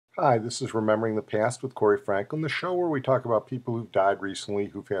Hi, this is Remembering the Past with Corey Franklin, the show where we talk about people who've died recently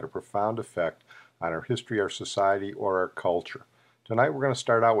who've had a profound effect on our history, our society, or our culture. Tonight we're going to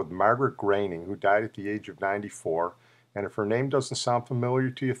start out with Margaret Groening, who died at the age of 94. And if her name doesn't sound familiar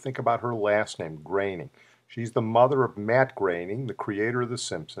to you, think about her last name, Groening. She's the mother of Matt Groening, the creator of The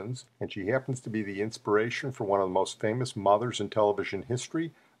Simpsons, and she happens to be the inspiration for one of the most famous mothers in television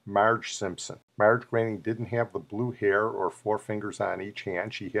history, Marge Simpson. Marge Groening didn't have the blue hair or 4 fingers on each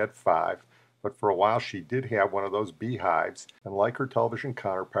hand. She had 5, but for a while she did have one of those beehives, and like her television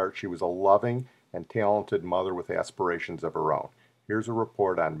counterpart, she was a loving and talented mother with aspirations of her own. Here's a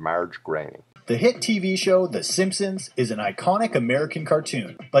report on Marge Groening. The hit TV show The Simpsons is an iconic American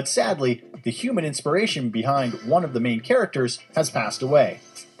cartoon, but sadly, the human inspiration behind one of the main characters has passed away.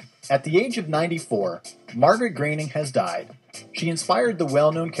 At the age of 94, Margaret Groening has died. She inspired the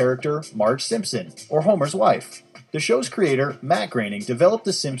well-known character Marge Simpson, or Homer's wife. The show's creator, Matt Groening, developed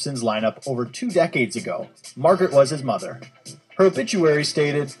the Simpsons lineup over 2 decades ago. Margaret was his mother. Her obituary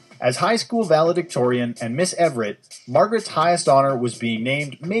stated, "As high school valedictorian and Miss Everett, Margaret's highest honor was being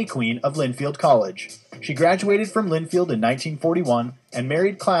named May Queen of Linfield College. She graduated from Linfield in 1941 and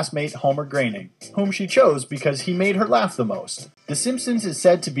married classmate Homer Groening, whom she chose because he made her laugh the most." The Simpsons is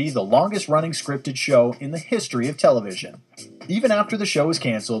said to be the longest-running scripted show in the history of television. Even after the show is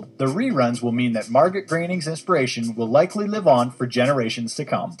canceled, the reruns will mean that Margaret Groening's inspiration will likely live on for generations to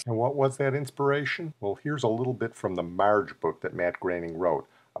come. And what was that inspiration? Well, here's a little bit from the Marge book that Matt Groening wrote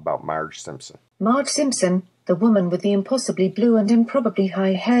about Marge Simpson. Marge Simpson, the woman with the impossibly blue and improbably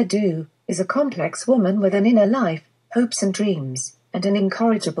high hairdo, is a complex woman with an inner life, hopes and dreams, and an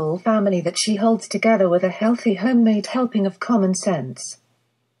incorrigible family that she holds together with a healthy homemade helping of common sense.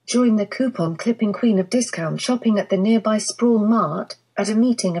 Join the coupon clipping queen of discount shopping at the nearby Sprawl Mart, at a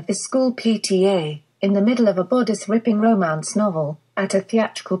meeting of the school PTA, in the middle of a bodice-ripping romance novel, at a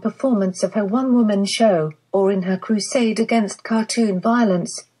theatrical performance of her one-woman show, or in her crusade against cartoon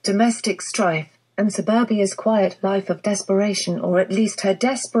violence, domestic strife, and suburbia's quiet life of desperation, or at least her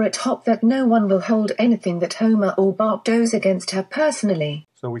desperate hope that no one will hold anything that Homer or Bart does against her personally.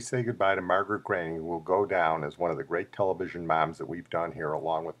 So we say goodbye to Margaret Groening, who will go down as one of the great television moms that we've done here,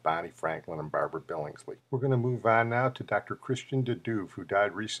 along with Bonnie Franklin and Barbara Billingsley. We're going to move on now to Dr. Christian de Duve, who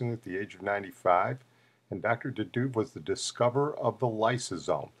died recently at the age of 95. And Dr. de Duve was the discoverer of the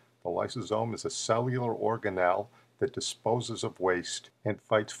lysosome. The lysosome is a cellular organelle that disposes of waste and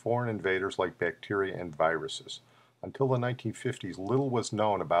fights foreign invaders like bacteria and viruses. Until the 1950s, little was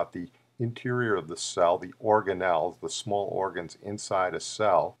known about the interior of the cell, the organelles, the small organs inside a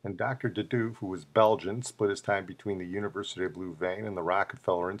cell. And Dr. de Duve, who was Belgian, split his time between the University of Louvain and the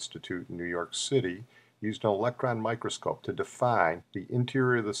Rockefeller Institute in New York City, used an electron microscope to define the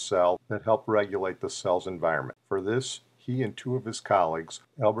interior of the cell that helped regulate the cell's environment. For this, he and 2 of his colleagues,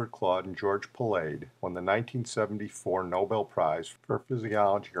 Albert Claude and George Palade, won the 1974 Nobel Prize for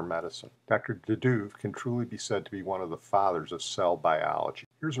Physiology or Medicine. Dr. de Duve can truly be said to be one of the fathers of cell biology.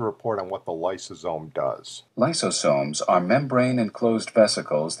 Here's a report on what the lysosome does. Lysosomes are membrane-enclosed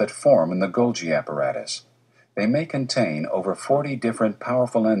vesicles that form in the Golgi apparatus. They may contain over 40 different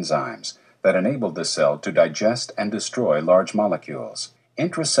powerful enzymes that enable the cell to digest and destroy large molecules.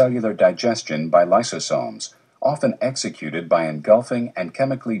 Intracellular digestion by lysosomes, often executed by engulfing and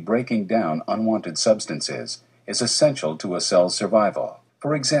chemically breaking down unwanted substances, is essential to a cell's survival.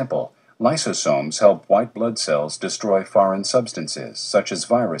 For example, lysosomes help white blood cells destroy foreign substances, such as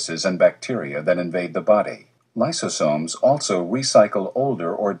viruses and bacteria that invade the body. Lysosomes also recycle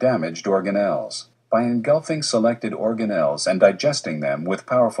older or damaged organelles. By engulfing selected organelles and digesting them with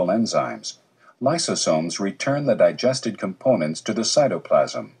powerful enzymes, lysosomes return the digested components to the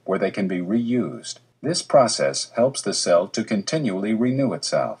cytoplasm, where they can be reused. This process helps the cell to continually renew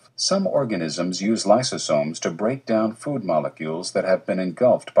itself. Some organisms use lysosomes to break down food molecules that have been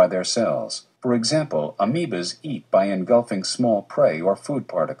engulfed by their cells. For example, amoebas eat by engulfing small prey or food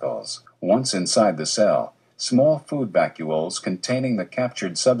particles. Once inside the cell, small food vacuoles containing the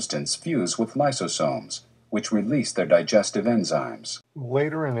captured substance fuse with lysosomes, which release their digestive enzymes.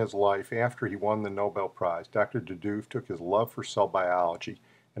 Later in his life, after he won the Nobel Prize, Dr. de Duve took his love for cell biology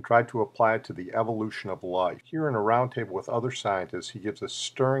and tried to apply it to the evolution of life. Here in a roundtable with other scientists, he gives a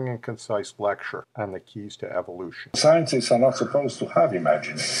stirring and concise lecture on the keys to evolution. Scientists are not supposed to have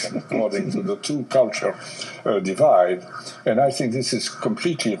imagination, according to the two-culture divide, and I think this is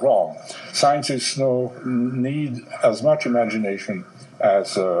completely wrong. Scientists need as much imagination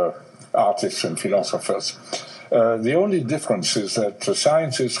as artists and philosophers. The only difference is that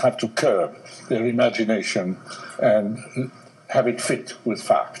scientists have to curb their imagination and have it fit with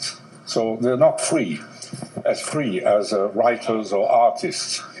facts. So they're not free as free as writers or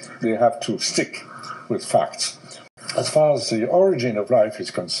artists. They have to stick with facts. As far as the origin of life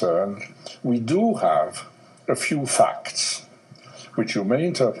is concerned, we do have a few facts, which you may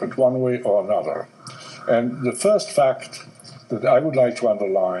interpret one way or another. And the first fact that I would like to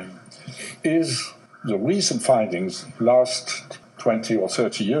underline is the recent findings, last 20 or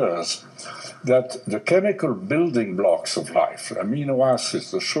 30 years, that the chemical building blocks of life, the amino acids,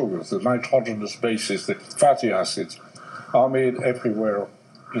 the sugars, the nitrogenous bases, the fatty acids, are made everywhere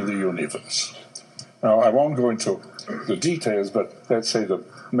in the universe. Now, I won't go into the details, but let's say the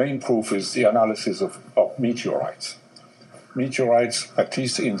main proof is the analysis of meteorites. Meteorites, at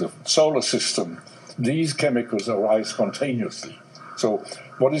least in the solar system, these chemicals arise spontaneously. So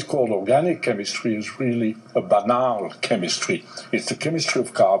what is called organic chemistry is really a banal chemistry. It's the chemistry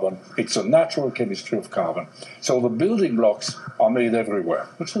of carbon. It's a natural chemistry of carbon. So the building blocks are made everywhere,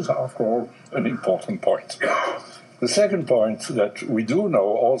 which is, after all, an important point. The second point that we do know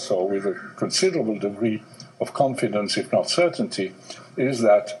also with a considerable degree of confidence, if not certainty, is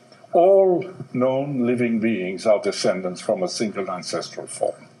that all known living beings are descendants from a single ancestral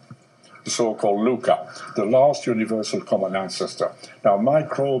form, the so-called LUCA, the last universal common ancestor. Now,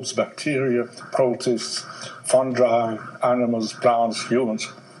 microbes, bacteria, protists, fungi, animals, plants, humans,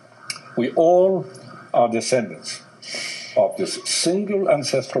 we all are descendants of this single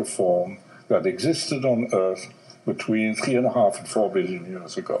ancestral form that existed on Earth between 3.5 and 4 billion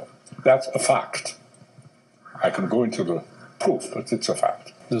years ago. That's a fact. I can go into the proof, but it's a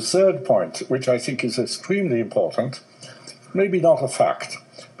fact. The third point, which I think is extremely important, maybe not a fact,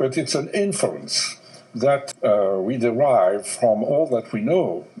 but it's an inference that we derive from all that we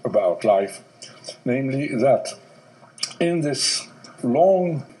know about life, namely that in this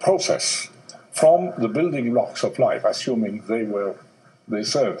long process from the building blocks of life, assuming they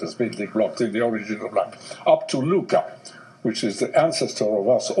served as building blocks in the origin of life, up to LUCA, which is the ancestor of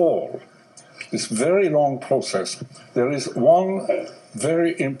us all, this very long process, there is one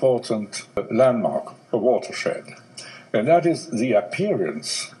very important landmark, a watershed, and that is the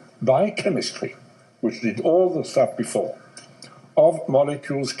appearance by chemistry, which did all the stuff before, of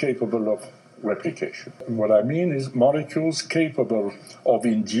molecules capable of replication. What I mean is molecules capable of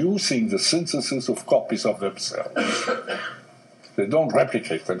inducing the synthesis of copies of themselves. They don't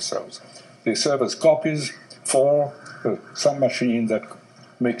replicate themselves. They serve as copies for some machine that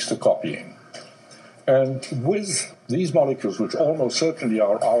makes the copying. And with these molecules, which almost certainly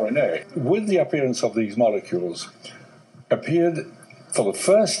are RNA, with the appearance of these molecules, appeared for the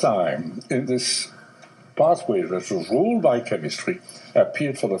first time in this pathway that was ruled by chemistry,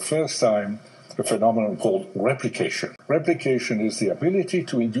 appeared for the first time a phenomenon called replication. Replication is the ability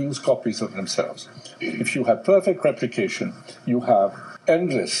to induce copies of themselves. If you have perfect replication, you have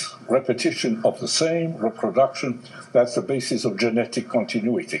endless repetition of the same reproduction. That's the basis of genetic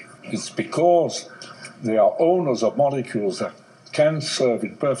continuity. It's because they are owners of molecules that can serve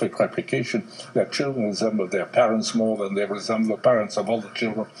in perfect replication that children resemble their parents more than they resemble the parents of other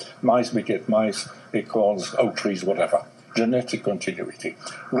children. Mice beget mice, acorns, oak trees, whatever. Genetic continuity.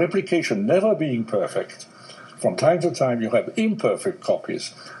 Replication never being perfect. From time to time, you have imperfect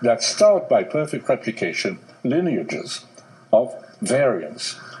copies that start by perfect replication, lineages of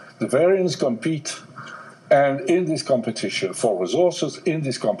variants. The variants compete, and in this competition, for resources in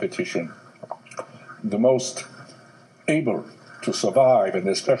this competition, the most able to survive and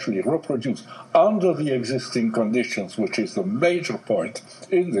especially reproduce under the existing conditions, which is the major point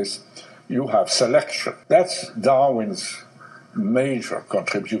in this, you have selection. That's Darwin's major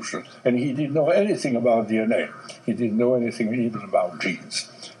contribution. And he didn't know anything about DNA. He didn't know anything even about genes.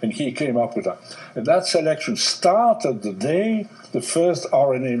 And he came up with that. And that selection started the day the first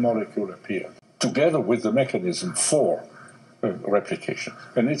RNA molecule appeared, together with the mechanism for replication.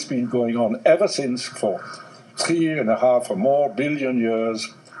 And it's been going on ever since for 3.5 or more billion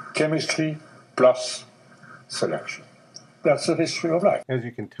years, chemistry plus selection. That's the history of life. As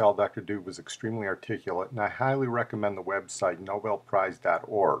you can tell, Dr. Duve was extremely articulate, and I highly recommend the website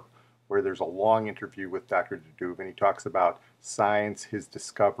nobelprize.org, where there's a long interview with Dr. Duve, and he talks about science, his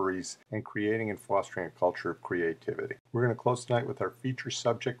discoveries, and creating and fostering a culture of creativity. We're going to close tonight with our feature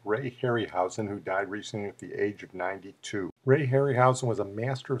subject, Ray Harryhausen, who died recently at the age of 92. Ray Harryhausen was a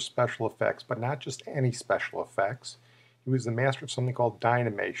master of special effects, but not just any special effects. He was the master of something called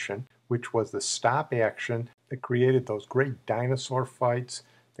Dynamation, which was the stop action that created those great dinosaur fights,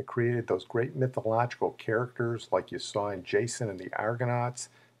 that created those great mythological characters like you saw in Jason and the Argonauts,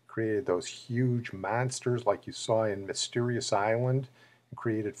 created those huge monsters like you saw in Mysterious Island, and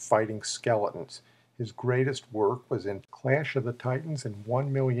created fighting skeletons. His greatest work was in Clash of the Titans in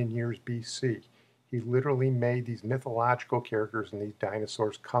 1 million years BC. He literally made these mythological characters and these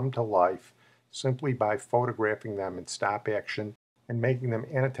dinosaurs come to life simply by photographing them in stop action and making them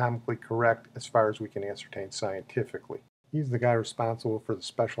anatomically correct as far as we can ascertain scientifically. He's the guy responsible for the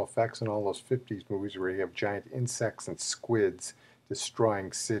special effects in all those 50s movies where you have giant insects and squids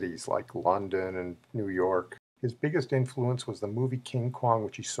destroying cities like London and New York. His biggest influence was the movie King Kong,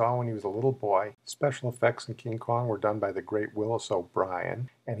 which he saw when he was a little boy. Special effects in King Kong were done by the great Willis O'Brien,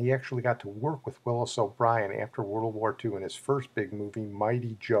 and he actually got to work with Willis O'Brien after World War II in his first big movie,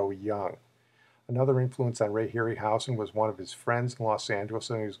 Mighty Joe Young. Another influence on Ray Harryhausen was one of his friends in Los Angeles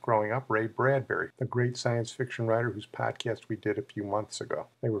when he was growing up, Ray Bradbury, the great science fiction writer whose podcast we did a few months ago.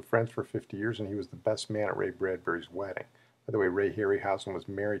 They were friends for 50 years, and he was the best man at Ray Bradbury's wedding. By the way, Ray Harryhausen was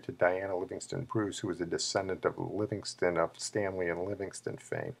married to Diana Livingston Bruce, who was a descendant of Livingston of Stanley and Livingston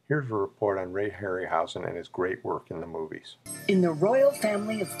fame. Here's a report on Ray Harryhausen and his great work in the movies. In the royal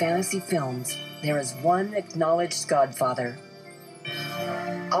family of fantasy films, there is one acknowledged godfather.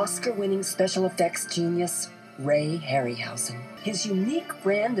 Oscar-winning special effects genius, Ray Harryhausen. His unique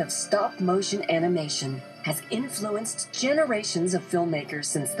brand of stop-motion animation has influenced generations of filmmakers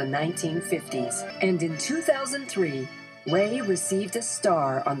since the 1950s. And in 2003, Ray received a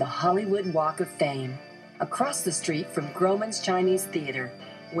star on the Hollywood Walk of Fame, across the street from Grauman's Chinese Theater,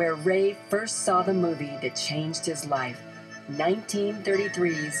 where Ray first saw the movie that changed his life,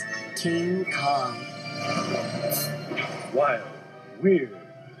 1933's King Kong. Wild, weird,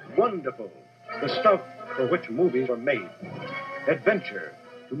 wonderful, the stuff for which movies are made. Adventure,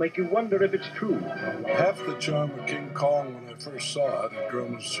 to make you wonder if it's true. Half the charm of King Kong when I first saw it at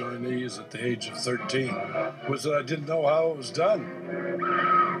Grauman's Chinese at the age of 13 was that I didn't know how it was done.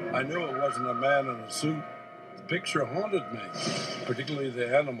 I knew it wasn't a man in a suit. The picture haunted me, particularly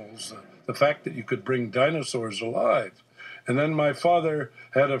the animals, the fact that you could bring dinosaurs alive. And then my father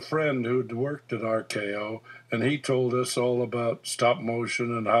had a friend who'd worked at RKO, and he told us all about stop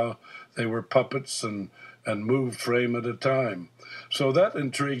motion and how they were puppets and moved frame at a time. So that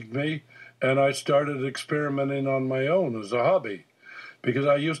intrigued me, and I started experimenting on my own as a hobby, because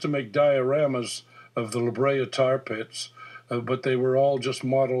I used to make dioramas of the La Brea tar pits, but they were all just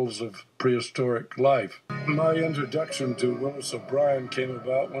models of prehistoric life. My introduction to Willis O'Brien came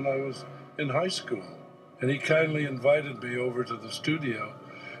about when I was in high school, and he kindly invited me over to the studio,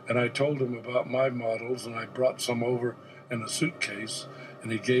 and I told him about my models, and I brought some over in a suitcase,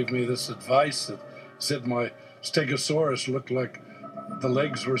 and he gave me this advice that said my Stegosaurus looked like the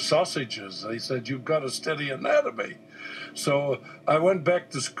legs were sausages. He said, "You've got a steady anatomy." So I went back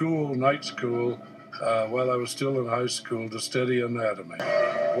to school, night school, while I was still in high school, to study anatomy.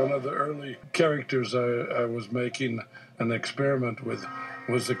 One of the early characters I was making an experiment with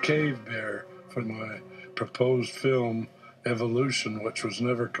was a cave bear for my proposed film, Evolution, which was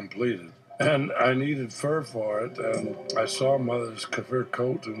never completed. And I needed fur for it, and I saw Mother's fur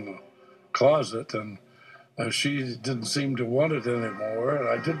coat in the closet, and she didn't seem to want it anymore, and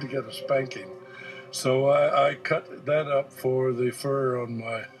I didn't get a spanking. So I cut that up for the fur on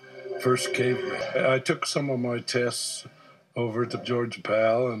my first cave bear. I took some of my tests over to George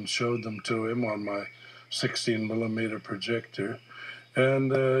Pal and showed them to him on my 16-millimeter projector,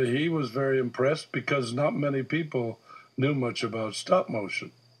 and he was very impressed because not many people knew much about stop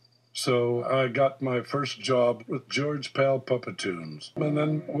motion. So I got my first job with George Pal Puppetoons. And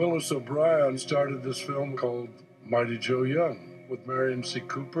then Willis O'Brien started this film called Mighty Joe Young with Marion C.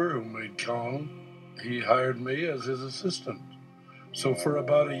 Cooper, who made Kong. He hired me as his assistant. So for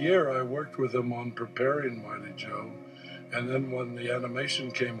about a year, I worked with him on preparing Mighty Joe. And then when the animation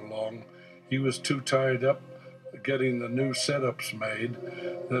came along, he was too tied up getting the new setups made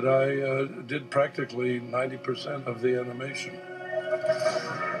that I did practically 90% of the animation.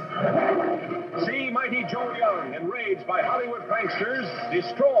 See Mighty Joe Young, enraged by Hollywood pranksters,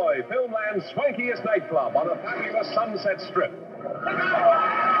 destroy Filmland's swankiest nightclub on a fabulous Sunset Strip.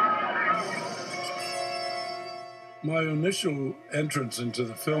 My initial entrance into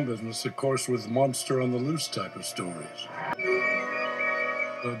the film business, of course, was Monster on the Loose type of stories.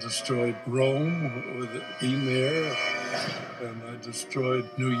 I destroyed Rome with Emir, and I destroyed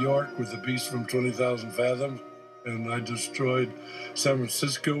New York with The Beast from 20,000 Fathoms, and I destroyed San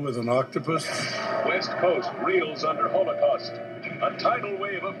Francisco with an octopus. West Coast reels under Holocaust. A tidal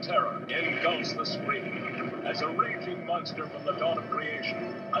wave of terror engulfs the screen as a raging monster from the dawn of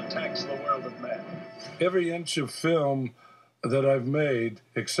creation attacks the world of man. Every inch of film that I've made,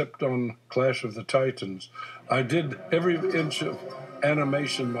 except on Clash of the Titans, I did every inch of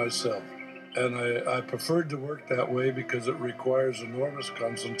animation myself. And I preferred to work that way because it requires enormous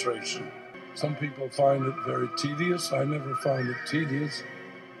concentration. Some people find it very tedious. I never found it tedious.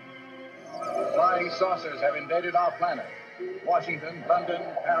 Flying saucers have invaded our planet. Washington, London,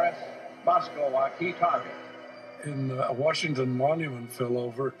 Paris, Moscow are key targets. In a Washington monument fell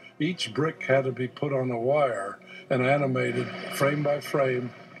over, each brick had to be put on a wire and animated frame by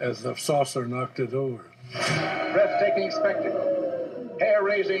frame as the saucer knocked it over. Breathtaking spectacle.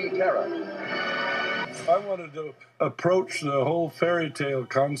 Hair-raising terror. I wanted to approach the whole fairy tale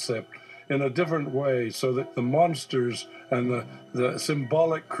concept in a different way so that the monsters and the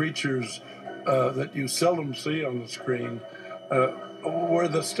symbolic creatures that you seldom see on the screen were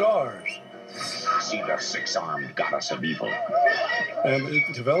the stars. See the six-armed goddess of evil. And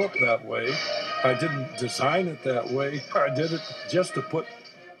it developed that way. I didn't design it that way. I did it just to put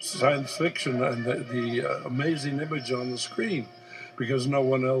science fiction and the amazing image on the screen because no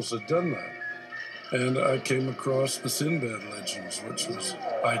one else had done that. And I came across the Sinbad legends, which was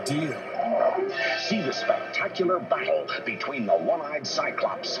ideal. See the spectacular battle between the one-eyed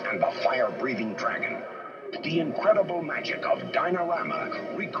Cyclops and the fire-breathing dragon. The incredible magic of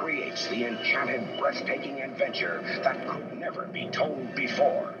Dynarama recreates the enchanted, breathtaking adventure that could never be told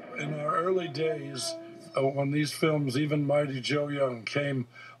before. In our early days, when these films, even Mighty Joe Young, came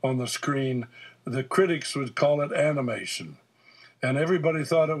on the screen, the critics would call it animation. And everybody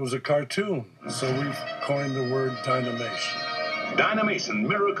thought it was a cartoon, so we've coined the word Dynamation. Dynamation,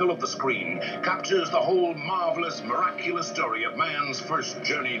 Miracle of the Screen, captures the whole marvelous, miraculous story of man's first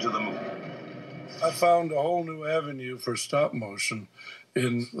journey to the moon. I found a whole new avenue for stop motion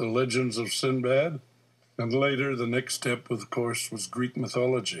in the legends of Sinbad, and later the next step, of course, was Greek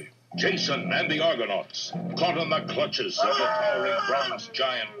mythology. Jason and the Argonauts, caught in the clutches of the towering bronze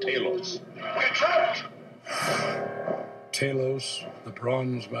giant Talos. We're trapped! Talos, the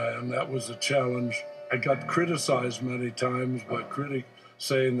bronze man, that was a challenge. I got criticized many times by critics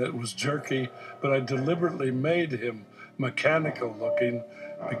saying that it was jerky, but I deliberately made him mechanical looking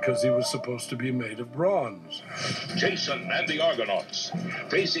because he was supposed to be made of bronze. Jason and the Argonauts,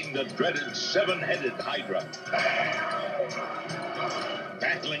 facing the dreaded seven-headed Hydra,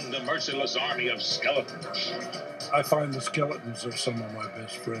 battling the merciless army of skeletons. I find the skeletons are some of my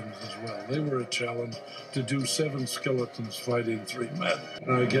best friends as well. They were a challenge to do 7 skeletons fighting 3 men.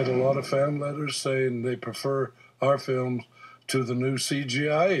 And I get a lot of fan letters saying they prefer our films to the new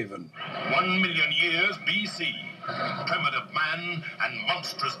CGI even. 1 million years BC, primitive man and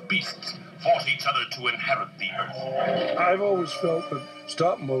monstrous beasts fought each other to inherit the earth. I've always felt that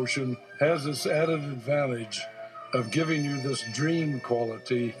stop motion has this added advantage of giving you this dream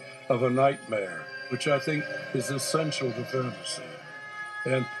quality of a nightmare, which I think is essential to fantasy.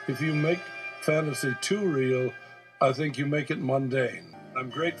 And if you make fantasy too real, I think you make it mundane. I'm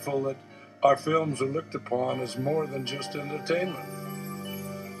grateful that our films are looked upon as more than just entertainment.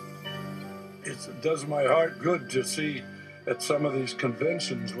 It does my heart good to see at some of these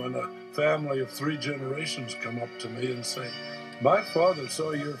conventions when a family of 3 generations come up to me and say, my father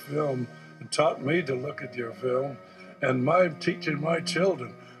saw your film and taught me to look at your film, and I'm teaching my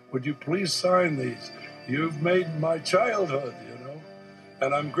children. Would you please sign these? You've made my childhood, you know?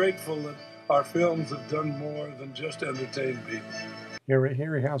 And I'm grateful that our films have done more than just entertain people.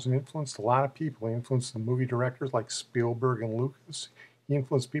 Harryhausen influenced a lot of people. He influenced the movie directors like Spielberg and Lucas. He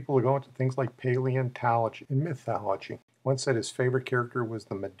influenced people to go into things like paleontology and mythology. Once said his favorite character was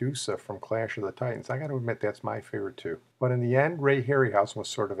the Medusa from Clash of the Titans. I got to admit that's my favorite too. But in the end, Ray Harryhausen was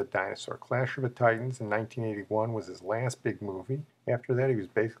sort of a dinosaur. Clash of the Titans in 1981 was his last big movie. After that, he was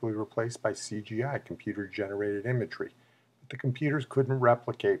basically replaced by CGI, computer-generated imagery. But the computers couldn't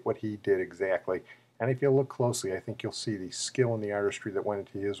replicate what he did exactly. And if you look closely, I think you'll see the skill and the artistry that went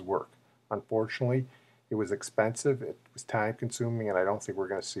into his work. Unfortunately, it was expensive, it was time-consuming, and I don't think we're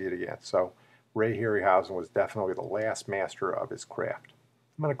going to see it again. So Ray Harryhausen was definitely the last master of his craft.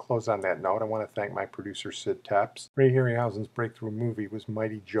 I'm going to close on that note. I want to thank my producer, Sid Tepps. Ray Harryhausen's breakthrough movie was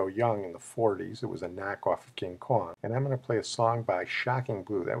Mighty Joe Young in the 40s. It was a knockoff of King Kong. And I'm going to play a song by Shocking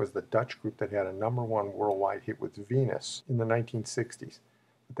Blue. That was the Dutch group that had a #1 worldwide hit with Venus in the 1960s.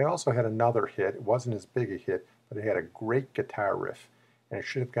 But they also had another hit. It wasn't as big a hit, but it had a great guitar riff. And it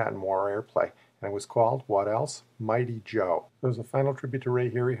should have gotten more airplay. And it was called, what else? Mighty Joe. So as a final tribute to Ray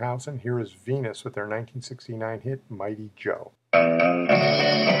Harryhausen, here is Venus with their 1969 hit, Mighty Joe.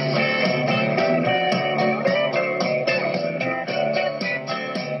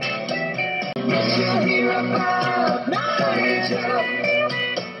 Hear about Mighty Joe.